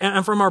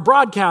and from our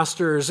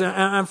broadcasters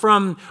and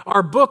from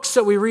our books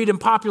that we read in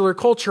popular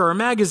culture, our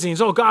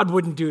magazines. Oh, God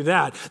wouldn't do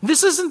that.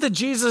 This isn't the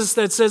Jesus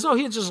that says, oh,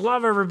 he'd just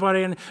love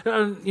everybody. And,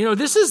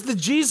 this is the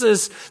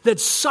Jesus that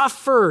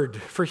suffered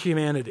for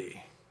humanity.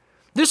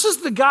 This is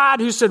the God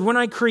who said, when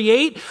I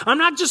create, I'm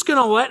not just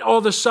going to let all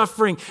the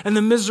suffering and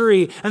the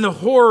misery and the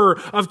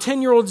horror of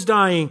 10-year-olds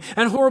dying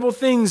and horrible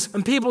things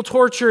and people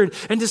tortured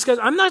and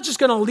disgusted. I'm not just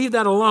going to leave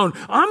that alone.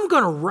 I'm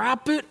going to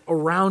wrap it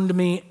around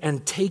me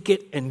and take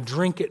it and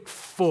drink it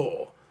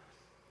full.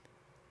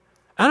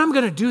 And I'm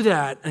going to do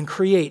that and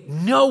create,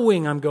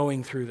 knowing I'm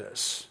going through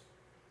this.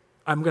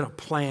 I'm going to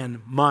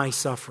plan my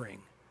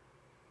suffering.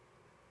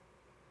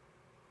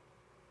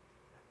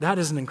 That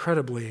is an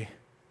incredibly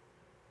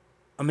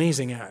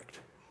amazing act.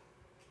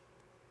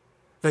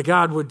 That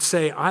God would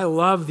say, I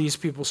love these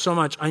people so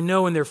much. I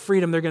know in their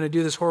freedom they're going to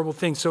do this horrible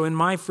thing. So in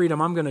my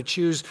freedom, I'm going to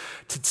choose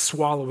to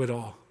swallow it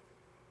all.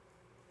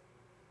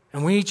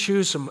 And we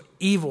choose some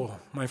evil,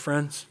 my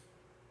friends.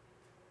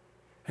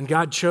 And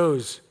God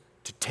chose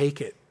to take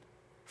it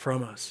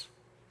from us.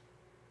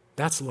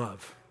 That's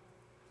love.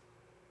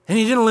 And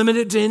he didn't limit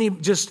it to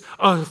just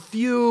a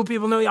few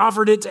people. No, he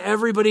offered it to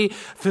everybody,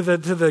 to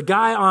the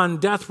guy on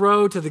death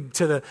row, to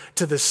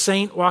the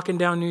saint walking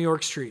down New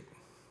York Street.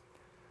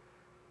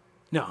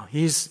 No,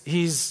 he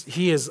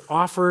has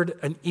offered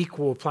an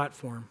equal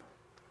platform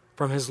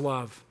from his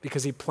love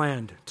because he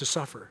planned to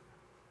suffer.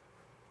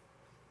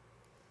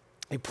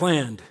 He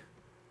planned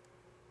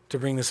to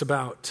bring this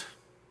about.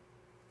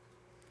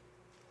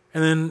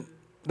 And then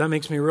that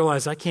makes me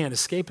realize I can't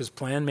escape his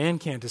plan. Man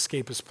can't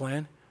escape his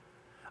plan.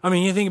 I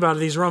mean, you think about it,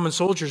 these Roman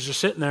soldiers are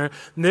sitting there,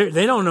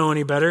 they don't know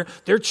any better.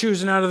 They're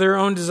choosing out of their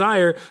own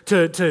desire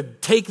to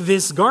take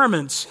these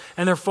garments,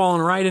 and they're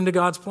falling right into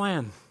God's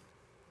plan.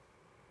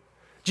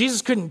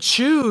 Jesus couldn't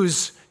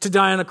choose to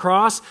die on a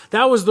cross.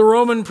 That was the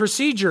Roman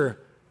procedure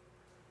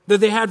that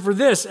they had for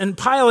this. And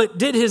Pilate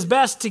did his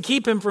best to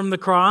keep him from the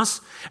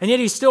cross, and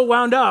yet he still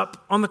wound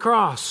up on the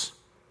cross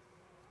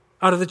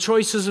out of the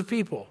choices of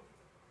people.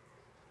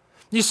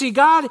 You see,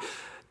 God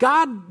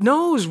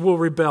knows we'll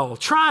rebel.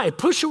 Try,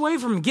 push away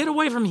from him, get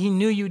away from him. He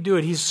knew you'd do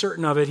it. He's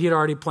certain of it. He had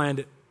already planned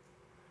it.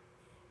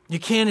 You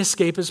can't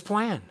escape his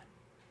plan.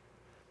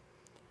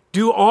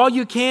 Do all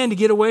you can to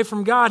get away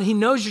from God. He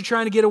knows you're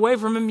trying to get away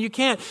from him. You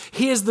can't.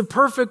 He is the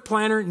perfect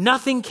planner.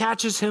 Nothing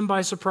catches him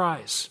by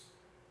surprise.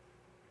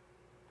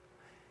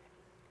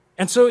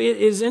 And so it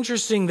is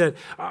interesting that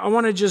I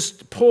want to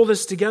just pull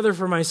this together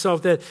for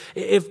myself, that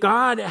if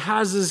God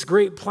has this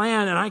great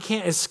plan and I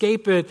can't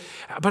escape it,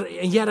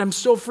 but yet I'm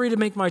still free to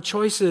make my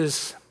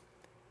choices,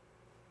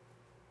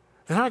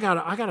 then I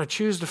gotta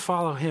choose to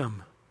follow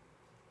him,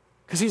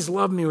 because he's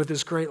loved me with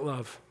his great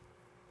love.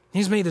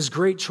 He's made this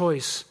great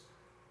choice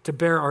to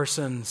bear our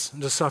sins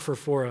and to suffer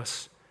for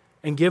us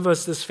and give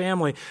us this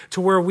family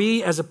to where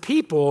we as a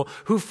people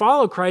who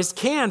follow Christ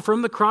can,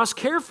 from the cross,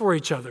 care for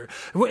each other.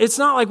 It's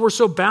not like we're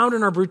so bound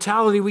in our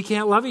brutality we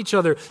can't love each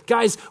other.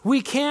 Guys,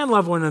 we can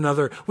love one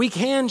another. We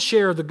can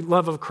share the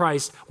love of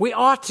Christ. We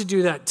ought to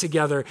do that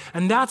together.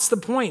 And that's the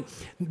point.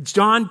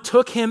 John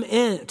took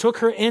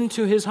her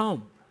into his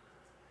home.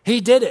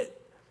 He did it.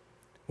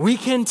 We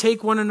can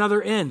take one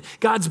another in.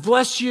 God's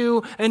blessed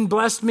you and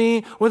blessed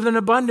me with an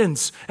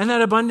abundance. And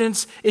that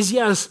abundance is,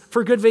 yes,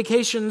 for good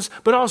vacations,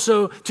 but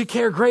also to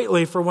care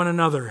greatly for one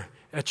another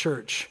at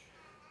church,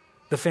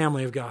 the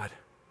family of God.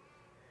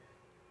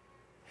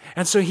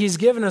 And so he's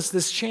given us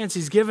this chance.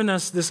 He's given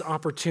us this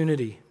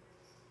opportunity.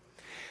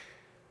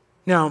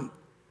 Now,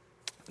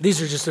 these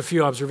are just a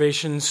few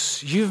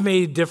observations. You've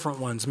made different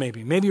ones,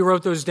 maybe. Maybe you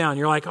wrote those down.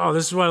 You're like, oh,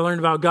 this is what I learned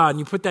about God. And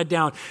you put that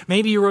down.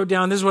 Maybe you wrote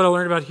down, this is what I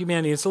learned about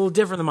humanity. It's a little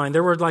different than mine.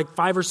 There were like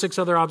 5 or 6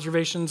 other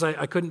observations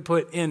I couldn't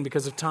put in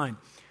because of time.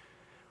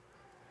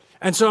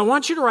 And so I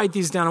want you to write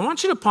these down. I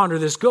want you to ponder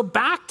this. Go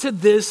back to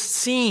this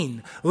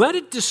scene. Let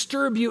it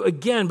disturb you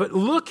again. But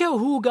look at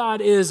who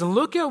God is and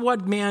look at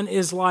what man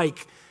is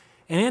like.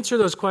 And answer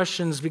those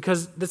questions,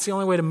 because that's the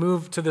only way to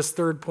move to this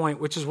third point,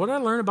 which is what I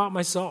learned about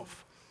myself.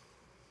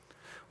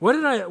 What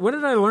did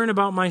I learn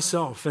about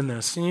myself in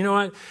this? And you know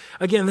what?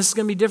 Again, this is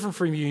going to be different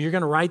for you. You're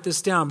going to write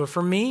this down. But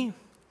for me,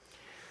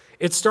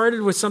 it started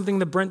with something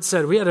that Brent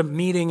said. We had a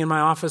meeting in my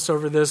office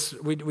over this.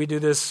 We do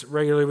this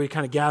regularly. We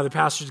kind of gather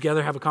pastors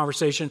together, have a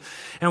conversation,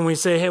 and we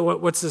say, hey,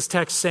 what's this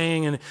text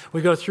saying? And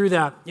we go through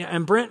that. Yeah,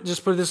 and Brent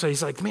just put it this way.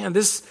 He's like, man,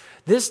 this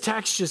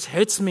text just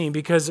hits me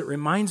because it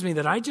reminds me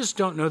that I just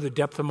don't know the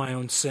depth of my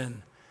own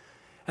sin.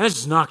 And that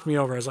just knocked me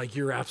over. I was like,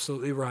 you're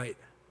absolutely right.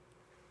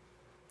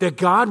 That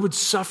God would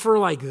suffer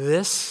like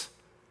this.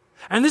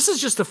 And this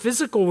is just a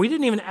physical. We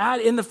didn't even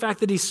add in the fact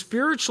that he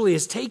spiritually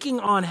is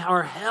taking on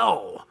our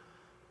hell.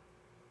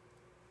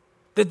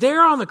 That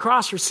there on the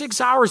cross for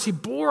 6 hours, he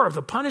bore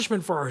the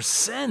punishment for our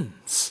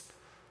sins.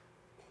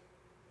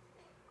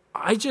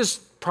 I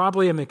just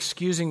probably am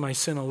excusing my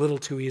sin a little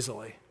too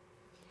easily.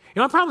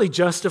 I'm probably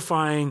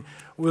justifying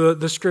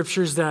the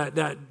scriptures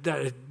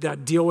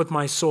that deal with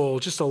my soul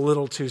just a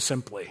little too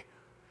simply.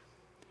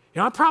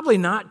 I'm probably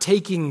not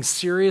taking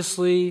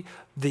seriously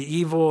the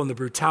evil and the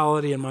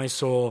brutality in my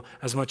soul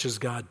as much as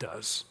God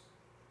does.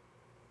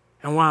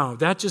 And wow,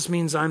 that just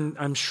means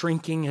I'm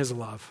shrinking his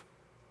love.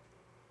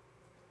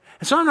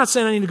 And so I'm not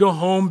saying I need to go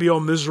home, be all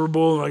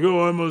miserable, and like,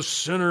 oh, I'm a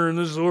sinner and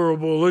this is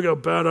horrible, look how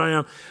bad I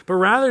am. But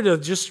rather to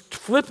just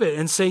flip it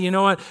and say, you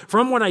know what,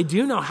 from what I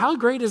do know, how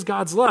great is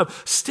God's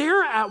love?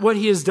 Stare at what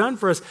he has done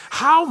for us.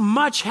 How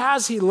much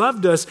has he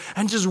loved us?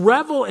 And just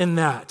revel in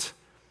that.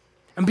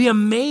 And be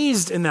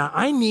amazed in that.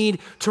 I need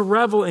to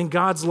revel in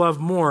God's love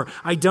more.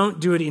 I don't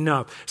do it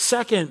enough.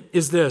 Second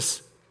is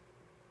this.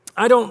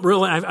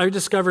 I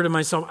discovered in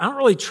myself, I don't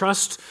really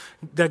trust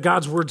that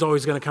God's word's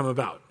always going to come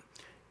about.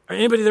 Are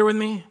anybody there with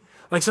me?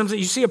 Like sometimes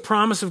you see a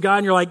promise of God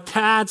and you're like,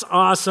 that's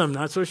awesome.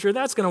 Not so sure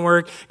that's going to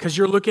work because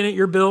you're looking at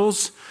your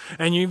bills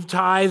and you've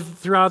tithed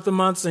throughout the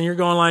months and you're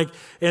going like,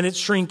 and it's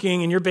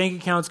shrinking and your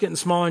bank account's getting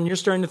smaller and you're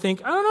starting to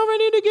think, I don't know if I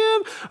need to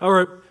give.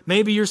 Or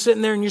maybe you're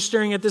sitting there and you're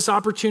staring at this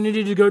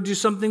opportunity to go do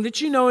something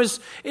that you know is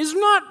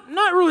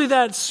not really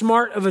that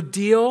smart of a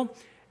deal.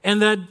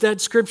 And that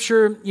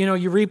scripture,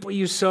 you reap what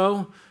you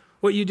sow.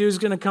 What you do is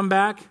going to come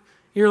back.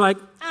 You're like,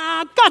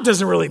 God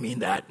doesn't really mean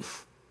that.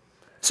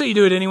 So you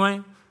do it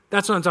anyway.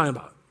 That's what I'm talking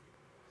about.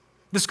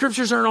 The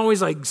scriptures aren't always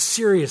like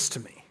serious to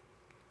me.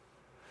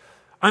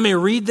 I may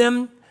read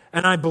them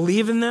and I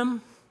believe in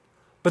them,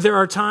 but there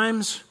are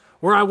times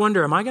where I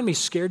wonder, am I going to be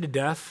scared to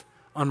death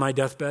on my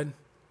deathbed?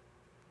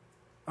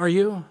 Are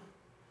you?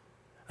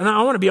 And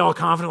I want to be all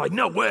confident, like,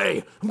 no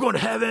way, I'm going to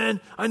heaven,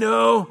 I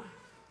know.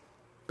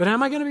 But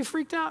am I going to be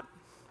freaked out?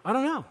 I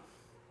don't know.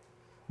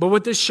 But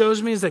what this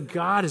shows me is that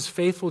God is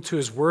faithful to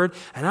his word,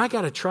 and I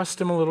got to trust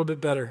him a little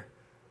bit better.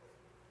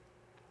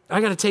 I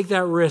got to take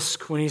that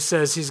risk when he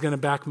says he's going to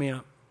back me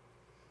up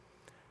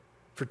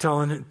for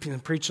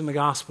preaching the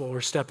gospel or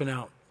stepping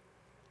out.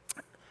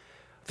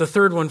 The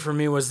third one for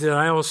me was that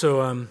I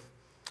also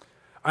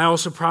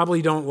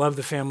probably don't love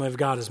the family of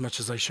God as much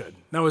as I should.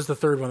 That was the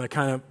third one that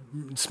kind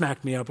of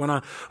smacked me up. When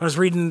I was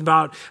reading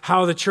about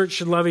how the church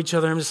should love each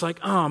other, I'm just like,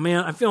 oh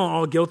man, I'm feeling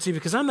all guilty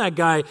because I'm that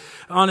guy.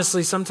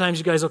 Honestly, sometimes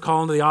you guys will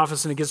call into the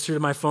office and it gets through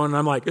to my phone and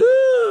I'm like,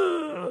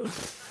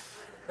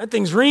 that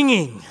thing's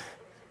ringing.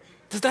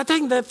 That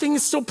thing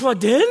is still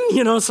plugged in?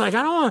 It's like,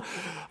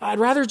 I'd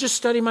rather just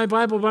study my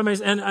Bible by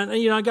myself. And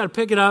I got to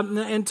pick it up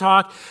and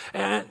talk.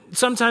 And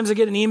sometimes I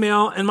get an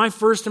email, and my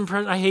first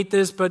impression, I hate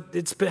this, but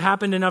it's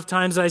happened enough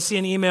times that I see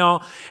an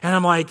email, and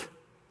I'm like,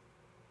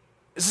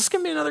 is this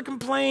going to be another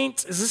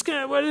complaint?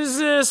 What is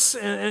this?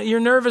 And you're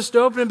nervous to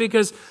open it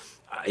because,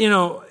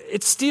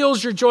 it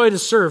steals your joy to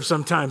serve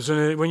sometimes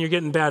when you're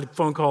getting bad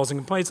phone calls and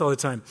complaints all the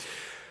time.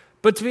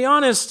 But to be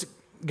honest,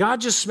 God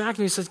just smacked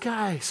me and says,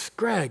 guys,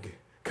 Greg,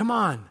 come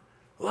on,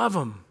 love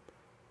them,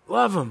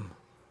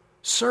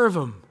 serve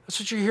them.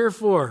 That's what you're here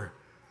for.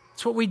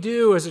 That's what we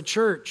do as a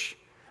church.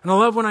 And I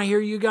love when I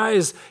hear you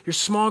guys, your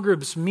small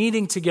groups,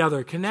 meeting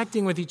together,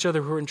 connecting with each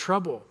other who are in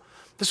trouble.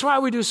 That's why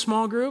we do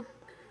small group.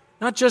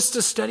 Not just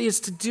to study, it's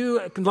to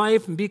do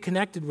life and be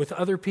connected with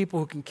other people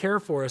who can care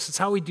for us. It's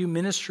how we do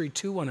ministry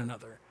to one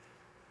another.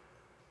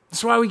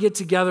 That's why we get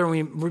together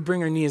and we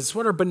bring our needs. That's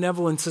what our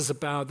benevolence is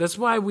about. That's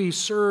why we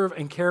serve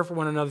and care for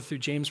one another through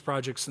James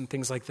projects and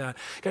things like that.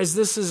 Guys,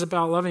 this is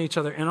about loving each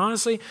other. And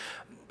honestly,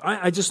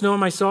 I just know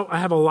myself, I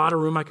have a lot of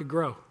room I could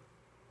grow.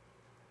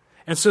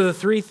 And so the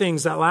three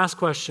things, that last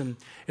question,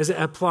 is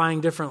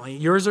applying differently.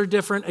 Yours are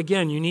different.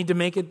 Again, you need to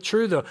make it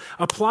true, though.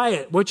 Apply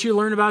it. What you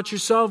learn about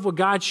yourself, what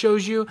God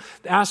shows you,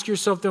 ask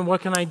yourself then,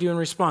 what can I do in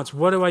response?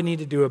 What do I need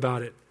to do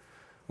about it?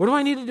 What do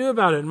I need to do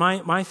about it?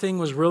 My thing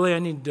was really, I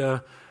need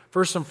to,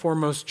 first and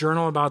foremost,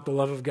 journal about the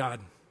love of God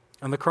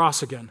on the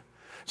cross again.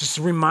 Just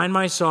to remind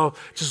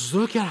myself, just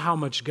look at how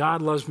much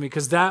God loves me,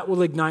 because that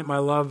will ignite my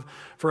love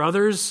for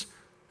others,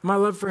 my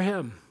love for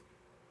him.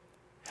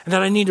 And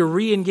that I need to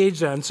re-engage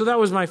that. And so that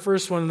was my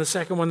first one. And the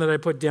second one that I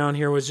put down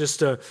here was just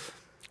to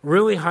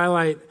really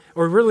highlight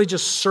or really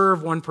just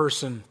serve one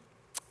person.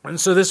 And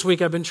so this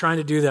week I've been trying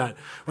to do that.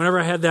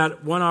 Whenever I had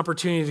that one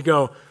opportunity to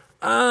go,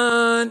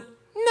 no,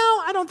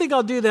 I don't think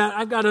I'll do that.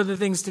 I've got other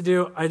things to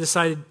do. I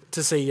decided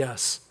to say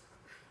yes.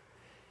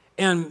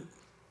 And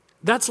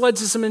that's led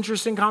to some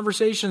interesting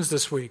conversations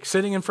this week,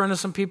 sitting in front of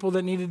some people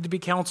that needed to be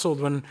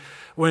counseled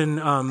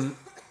when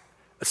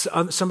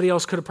somebody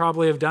else could have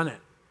probably have done it.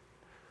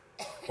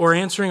 Or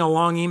answering a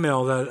long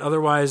email that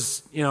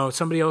otherwise,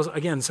 somebody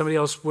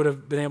else would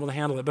have been able to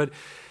handle it. But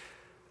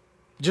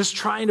just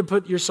trying to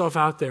put yourself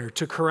out there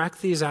to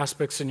correct these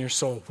aspects in your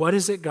soul. What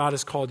is it God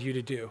has called you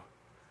to do?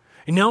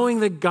 And knowing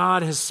that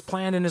God has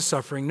planned in his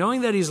suffering,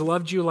 knowing that he's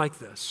loved you like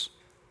this,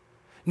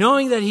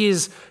 knowing that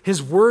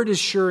his word is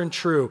sure and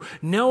true,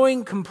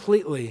 knowing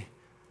completely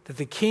that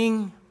the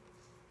King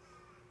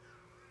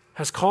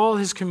has called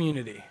his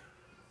community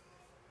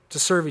to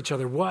serve each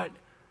other. What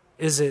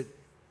is it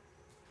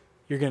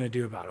you're going to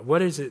do about it?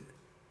 What is it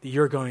that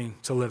you're going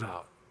to live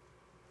out?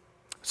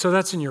 So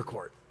that's in your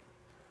court.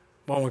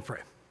 Why don't we pray?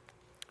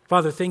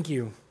 Father, thank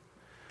you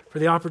for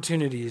the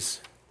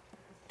opportunities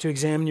to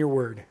examine your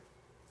word.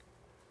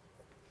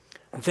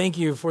 And thank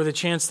you for the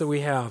chance that we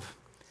have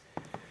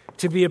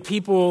to be a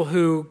people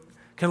who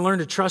can learn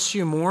to trust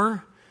you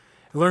more,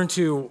 learn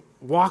to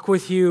walk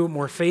with you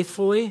more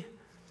faithfully,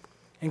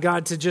 and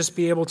God, to just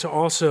be able to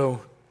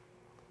also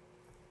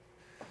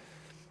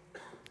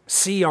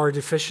see our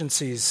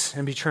deficiencies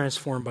and be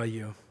transformed by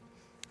you.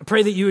 I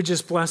pray that you would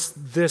just bless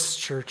this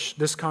church,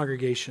 this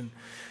congregation,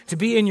 to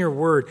be in your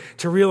word,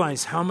 to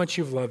realize how much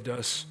you've loved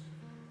us,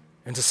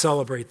 and to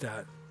celebrate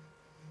that.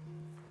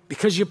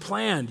 Because you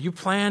planned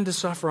to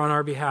suffer on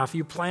our behalf.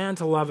 You planned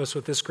to love us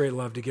with this great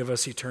love, to give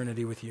us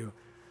eternity with you.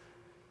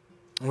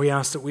 And we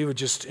ask that we would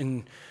just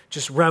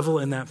revel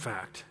in that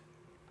fact.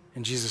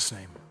 In Jesus'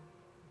 name,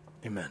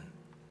 Amen.